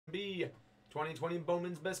be 2020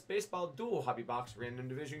 Bowman's Best Baseball Dual Hobby Box Random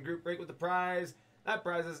Division Group Break with the prize. That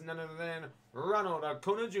prize is none other than Ronald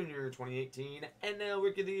Acuna Jr. 2018 NL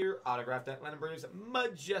Rookie of the Year autographed Atlanta Braves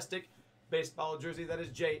Majestic Baseball Jersey that is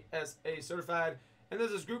JSA certified. And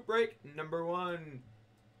this is Group Break number 1.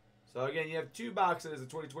 So again, you have 2 boxes of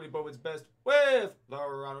 2020 Bowman's Best with the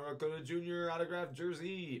Ronald Acuna Jr. autographed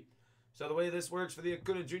jersey. So the way this works for the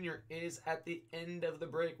Acuna Jr. is at the end of the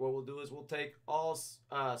break. What we'll do is we'll take all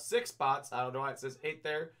 6 spots. I don't know why it says 8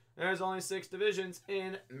 there. There's only 6 divisions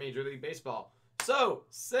in Major League Baseball. So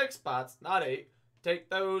 6 spots, not 8. Take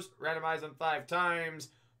those, randomize them 5 times.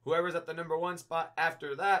 Whoever's at the number 1 spot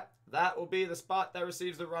after that, that will be the spot that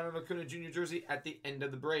receives the Ronald Acuna Jr. jersey at the end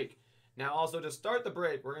of the break. Now also to start the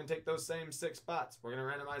break, we're going to take those same 6 spots. We're going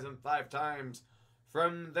to randomize them 5 times.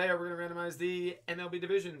 From there, we're going to randomize the MLB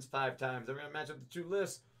divisions 5 times. Then we're going to match up the 2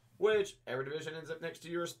 lists, which every division ends up next to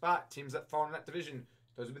your spot. Teams that fall in that division.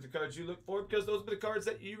 Those will be the cards you look for because those will be the cards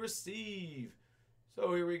that you receive.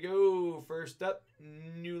 So here we go. First up,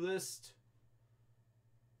 new list.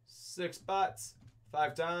 6 spots,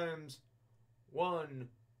 5 times. 1,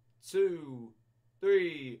 2,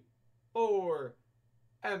 3, 4,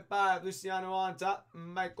 and 5. Luciano on top.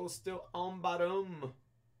 Michael still on bottom.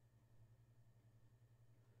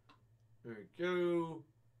 There we go.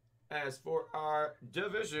 As for our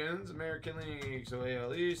divisions, American League, so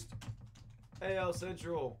AL East, AL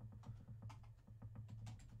Central,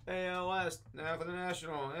 AL West, now for the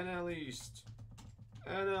National, NL East,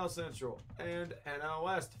 NL Central, and NL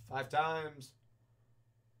West 5 times.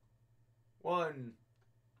 1,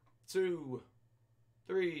 2,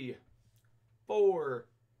 3, 4,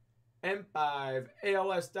 and 5. AL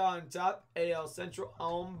West on top, AL Central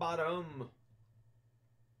on bottom.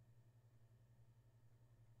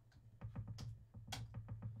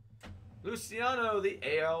 Luciano, the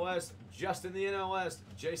AL West, Justin, the NL West,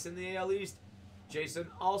 Jason, the AL East, Jason,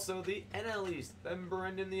 also the NL East, then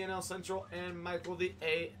Brendan, the NL Central, and Michael, the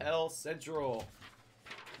AL Central.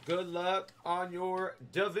 Good luck on your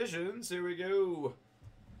divisions. Here we go.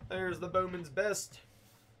 There's the Bowman's Best.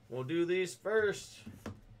 We'll do these first,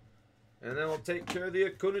 and then we'll take care of the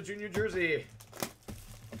Acuna Jr. jersey.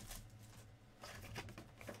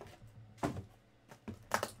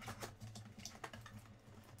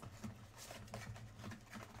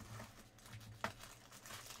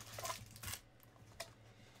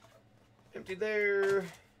 Empty there.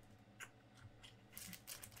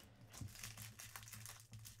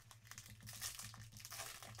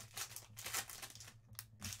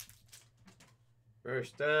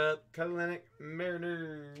 First up, Atlantic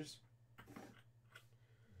Mariners.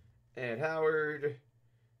 Ed Howard.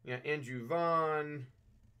 You got Andrew Vaughn.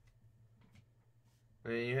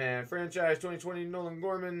 And you have franchise 2020 Nolan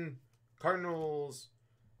Gorman, Cardinals,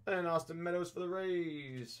 and Austin Meadows for the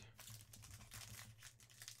Rays.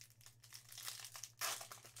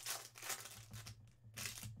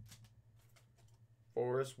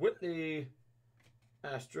 Forrest Whitley,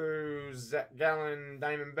 Astros, Zach Gallen,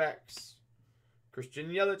 Diamondbacks, Christian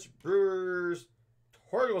Yelich, Brewers,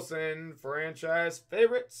 Torkelson, franchise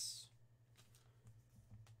favorites.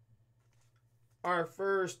 Our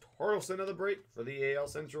first Torkelson of the break for the AL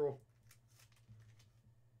Central.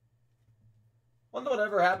 Wonder what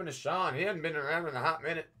ever happened to Sean. He hadn't been around in a hot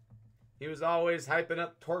minute. He was always hyping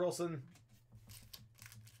up Torkelson.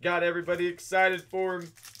 Got everybody excited for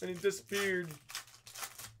him, and he disappeared.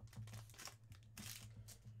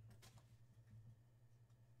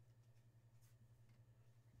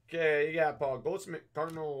 Okay, you got Paul Goldschmidt,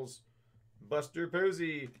 Cardinals, Buster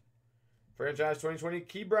Posey, franchise 2020,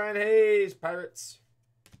 Ke'Bryan Hayes, Pirates.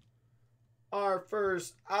 Our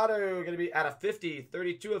first auto going to be out of 50,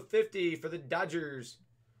 32 of 50 for the Dodgers.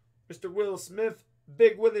 Mr. Will Smith,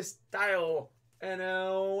 Big Willie style,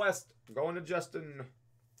 NL West, going to Justin.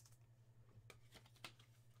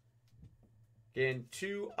 Again,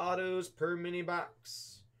 2 autos per mini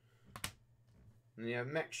box. And you have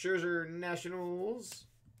Max Scherzer, Nationals.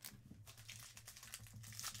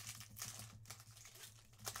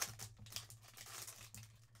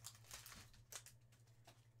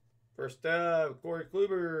 First up, Corey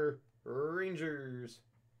Kluber, Rangers.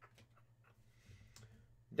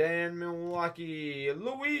 Dan Milwaukee,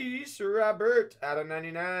 Luis Robert out of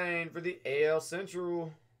 99 for the AL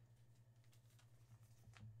Central.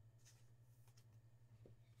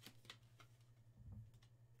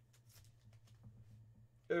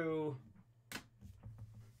 Oh.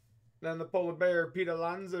 Then the Polar Bear, Pete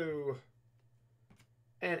Alonso.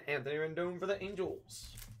 And Anthony Rendon for the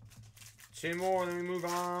Angels. 2 more, then we move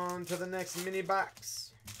on to the next mini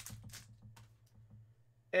box.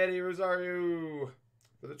 Eddie Rosario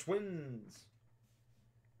for the Twins.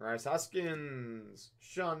 Rice Hoskins,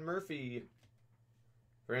 Sean Murphy.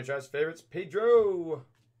 Franchise favorites, Pedro.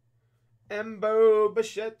 Embo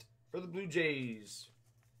Bichette for the Blue Jays.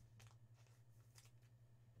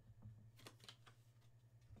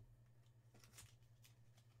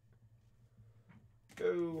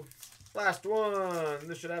 Go. Last one.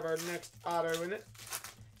 This should have our next auto in it.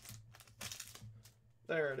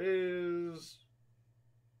 There it is.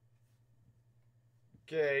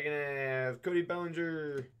 Okay, you're gonna have Cody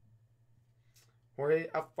Bellinger, Jorge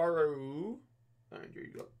Alfaro. Bellinger,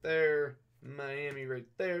 you go up there. Miami right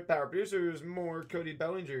there. Power producers, more Cody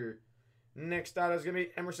Bellinger. Next auto is gonna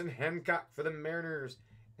be Emerson Hancock for the Mariners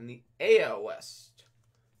in the AL West,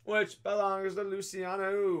 which belongs to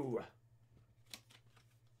Luciano.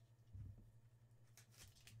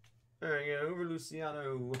 There you go, over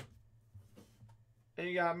Luciano. And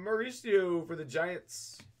you got Mauricio for the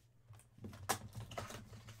Giants.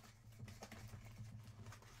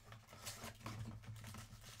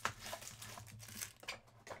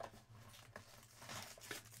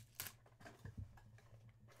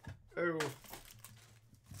 Oh.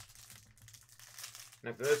 And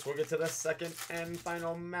after this, we'll get to the second and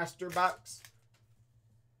final master box.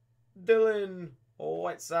 Dylan,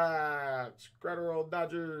 White Sox. Gratterall,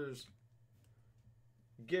 Dodgers.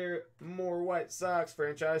 Garrett Moore, White Sox.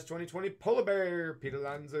 Franchise 2020, Polar Bear. Pete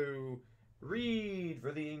Alonso. Reed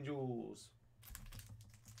for the Angels.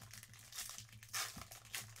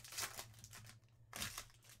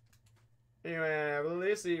 Anyway,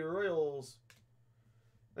 Lacey, Royals.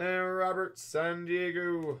 And Robert, San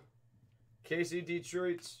Diego. Casey,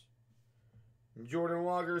 Detroit. Jordan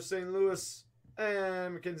Walker, St. Louis.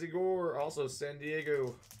 And Mackenzie Gore, also San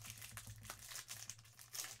Diego.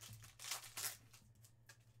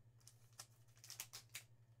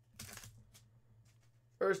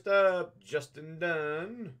 First up, Justin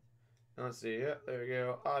Dunn. Let's see. Yeah, there we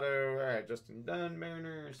go. Auto. All right, Justin Dunn,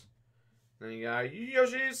 Mariners. Then you got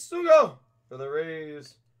Yoshi Sugo for the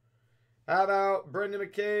Rays. How about Brendan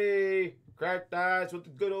McKay? Cracked eyes with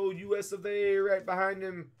the good old US of A right behind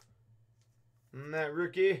him. And that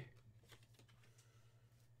rookie.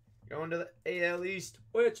 Going to the AL East,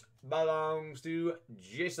 which belongs to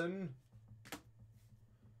Jason.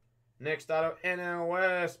 Next auto, NL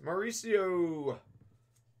West, Mauricio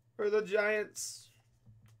for the Giants.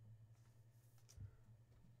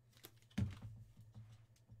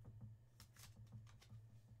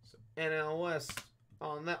 So NL West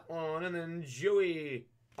on that one. And then Joey,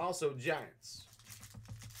 also Giants.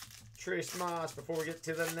 Trace Moss before we get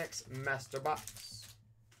to the next master box.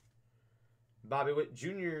 Bobby Witt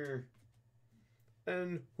Jr.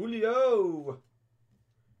 And Julio.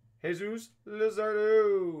 Jesus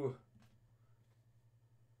Luzardo.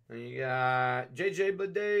 And you got JJ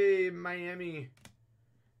Bleday, Miami.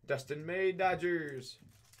 Dustin May, Dodgers.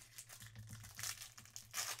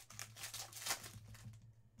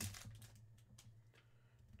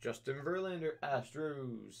 Justin Verlander,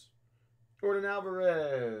 Astros. Jordan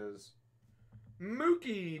Alvarez.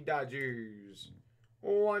 Mookie, Dodgers.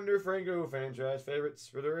 Wander Franco, franchise favorites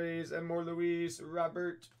for the Rays. And more Luis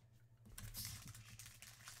Robert.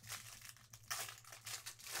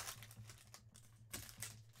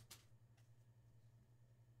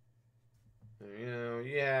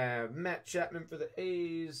 You have Matt Chapman for the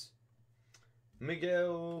A's.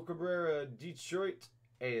 Miguel Cabrera, Detroit.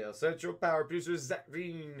 AL Central. Power producers, Zach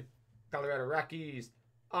Green, Colorado Rockies.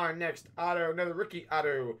 Our next auto, another rookie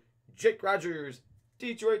auto, Jake Rogers,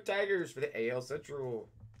 Detroit Tigers for the AL Central.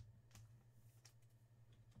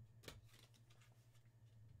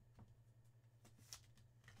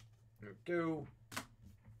 There we go.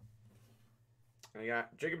 I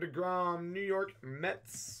got Jacob deGrom, New York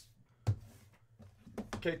Mets.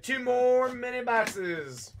 Okay, 2 more mini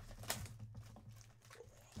boxes.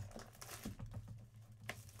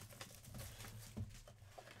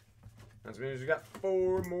 That means we got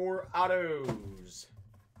 4 more autos.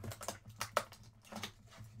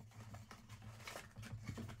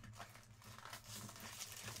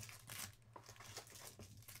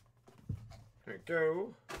 There we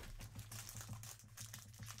go.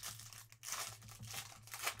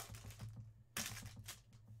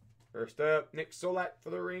 First up, Nick Solak for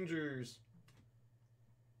the Rangers.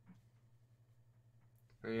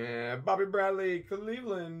 Yeah, Bobby Bradley,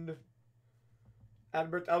 Cleveland.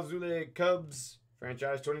 Albert Alzule, Cubs.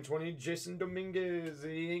 Franchise 2020, Jason Dominguez, the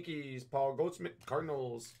Yankees. Paul Goldschmidt,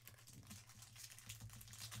 Cardinals.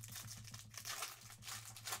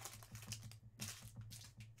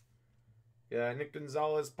 Yeah, Nick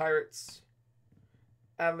Gonzalez, Pirates.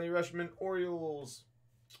 Adley Rutschman, Orioles.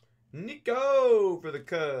 Nico for the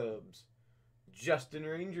Cubs. Justin,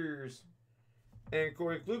 Rangers. And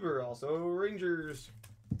Corey Kluber, also Rangers.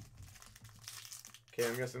 Okay,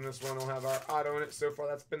 I'm guessing this one will have our auto in it. So far,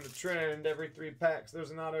 that's been the trend. Every 3 packs,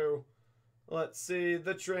 there's an auto. Let's see.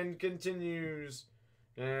 The trend continues.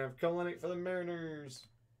 And have Kalenic for the Mariners.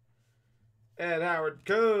 Ed Howard,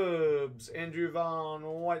 Cubs. Andrew Vaughn,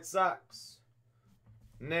 White Sox.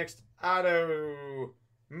 Next, auto.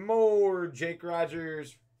 More Jake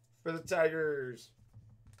Rogers for the Tigers.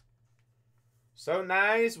 So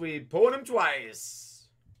nice. We pulled him twice.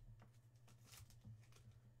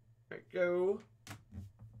 There we go.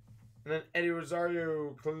 And then Eddie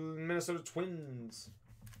Rosario, Minnesota Twins.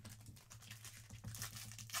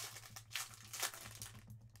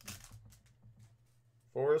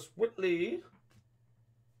 Forrest Whitley.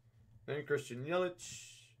 Then Christian Yelich.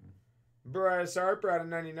 Bryce Harper out of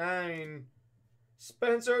 99.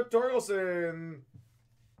 Spencer Torkelson.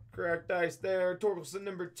 Correct ice there. Torkelson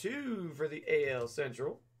number 2 for the AL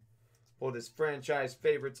Central. Pulled his franchise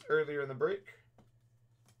favorites earlier in the break.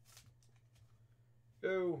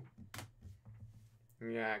 Go.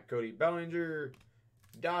 Yeah, Cody Bellinger.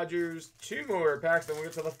 Dodgers. 2 more packs, then we'll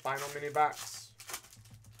get to the final mini box.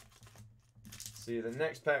 See, the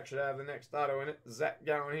next pack should have the next auto in it. Zach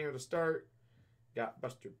Gowen here to start. Got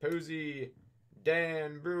Buster Posey.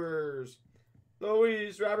 Dan Brewers.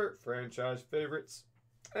 Luis Robert, franchise favorites.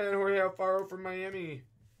 And Jorge Alfaro from Miami.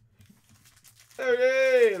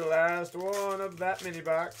 Okay, last one of that mini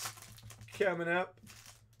box. Coming up.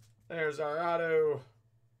 There's our auto.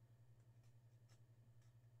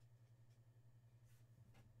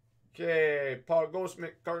 Okay, Paul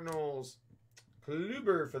Goldschmidt, Cardinals.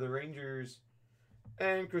 Kluber for the Rangers.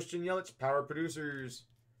 And Christian Yelich, Power Producers.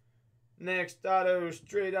 Next auto,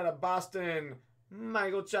 straight out of Boston.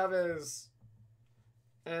 Michael Chavez.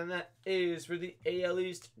 And that is for the AL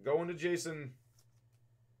East, going to Jason.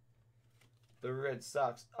 The Red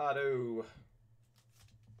Sox auto.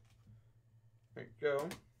 There you go.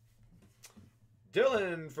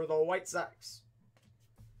 Dylan for the White Sox.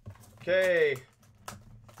 Okay.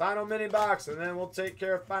 Final mini box, and then we'll take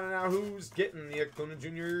care of finding out who's getting the Acuna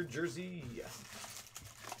Jr. jersey.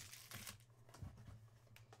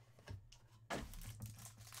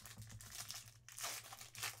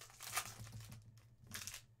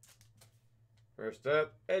 First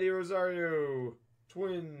up, Eddie Rosario,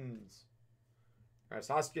 Twins. Bryce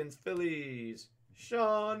Hoskins, Phillies.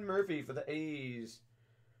 Sean Murphy for the A's.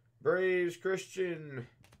 Braves, Christian.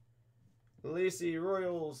 Lacey,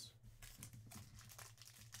 Royals.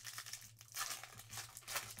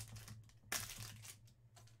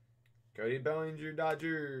 Cody Bellinger,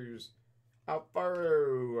 Dodgers.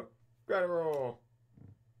 Alfaro, Gratterall.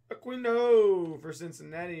 Acuna for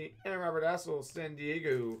Cincinnati. And Robert Assel, San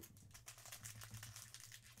Diego.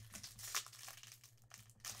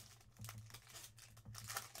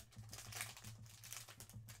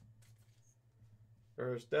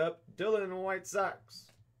 First up, Dylan, White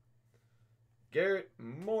Sox. Garrett,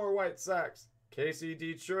 more White Sox. Casey,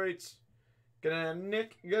 Detroit. Gonna have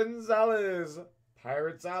Nick Gonzalez,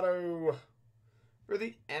 Pirates auto. For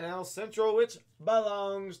the NL Central, which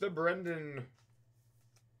belongs to Brendan.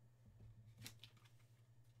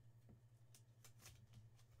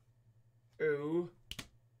 Ooh.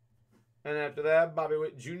 And after that, Bobby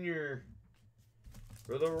Witt Jr.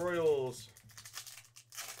 for the Royals.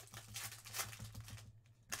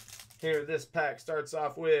 Here, this pack starts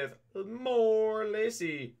off with more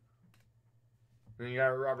Lacey. Then you got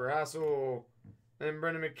Robert Hassel. Then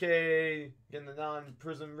Brendan McKay, getting the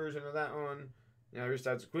non-prism version of that one. Now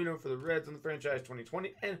Aristides Aquino for the Reds on the franchise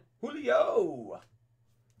 2020. And Julio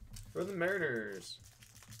for the Mariners.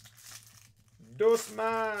 Dos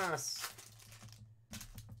más.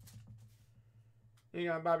 You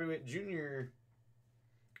got Bobby Witt Jr.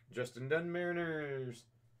 Justin Dunn, Mariners.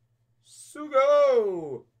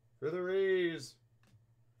 Sugo for the Rays.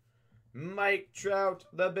 Mike Trout,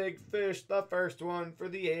 the big fish, the first one for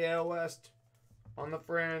the AL West on the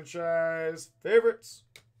franchise favorites.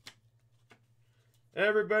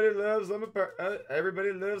 Everybody loves them.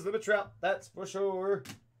 Everybody loves them a Trout, that's for sure.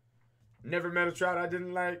 Never met a Trout I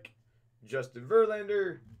didn't like. Justin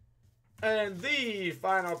Verlander. And the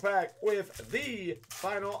final pack with the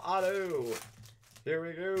final auto. Here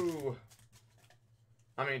we go.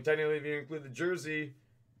 I mean, technically, if you include the jersey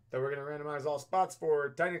that we're going to randomize all spots for,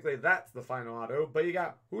 technically that's the final auto. But you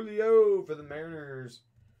got Julio for the Mariners.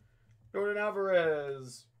 Jordan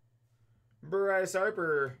Alvarez. Bryce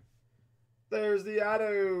Harper. There's the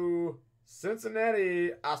auto.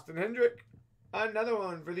 Cincinnati. Austin Hendrick. Another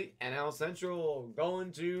one for the NL Central.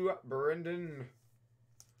 Going to Brendan.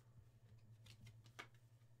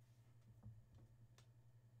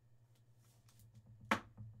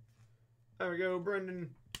 There we go, Brendan.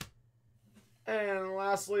 And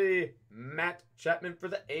lastly, Matt Chapman for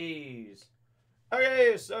the A's.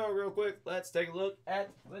 Okay, so real quick, let's take a look at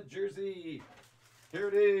the jersey. Here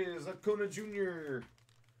it is, Acuna Jr.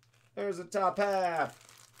 There's the top half.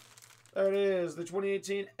 There it is, the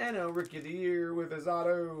 2018 NL Rookie of the Year with his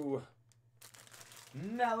auto.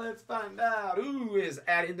 Now let's find out who is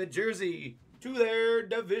adding the jersey to their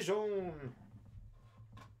division.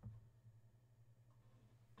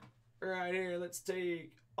 Right here, let's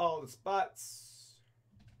take all the spots.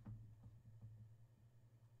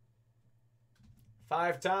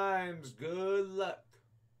 5 times. Good luck.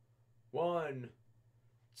 1,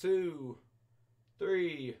 2,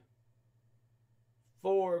 3,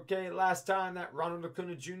 4. Okay, last time that Ronald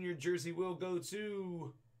Acuna Jr. jersey will go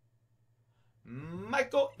to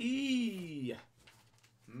Michael E.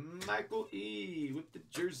 Michael E. with the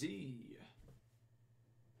jersey.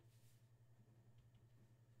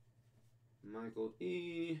 Michael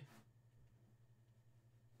E.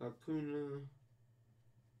 Acuna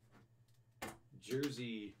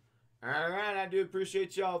jersey. Alright, I do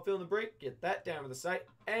appreciate y'all filling the break. Get that down to the site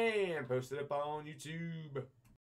and post it up on YouTube.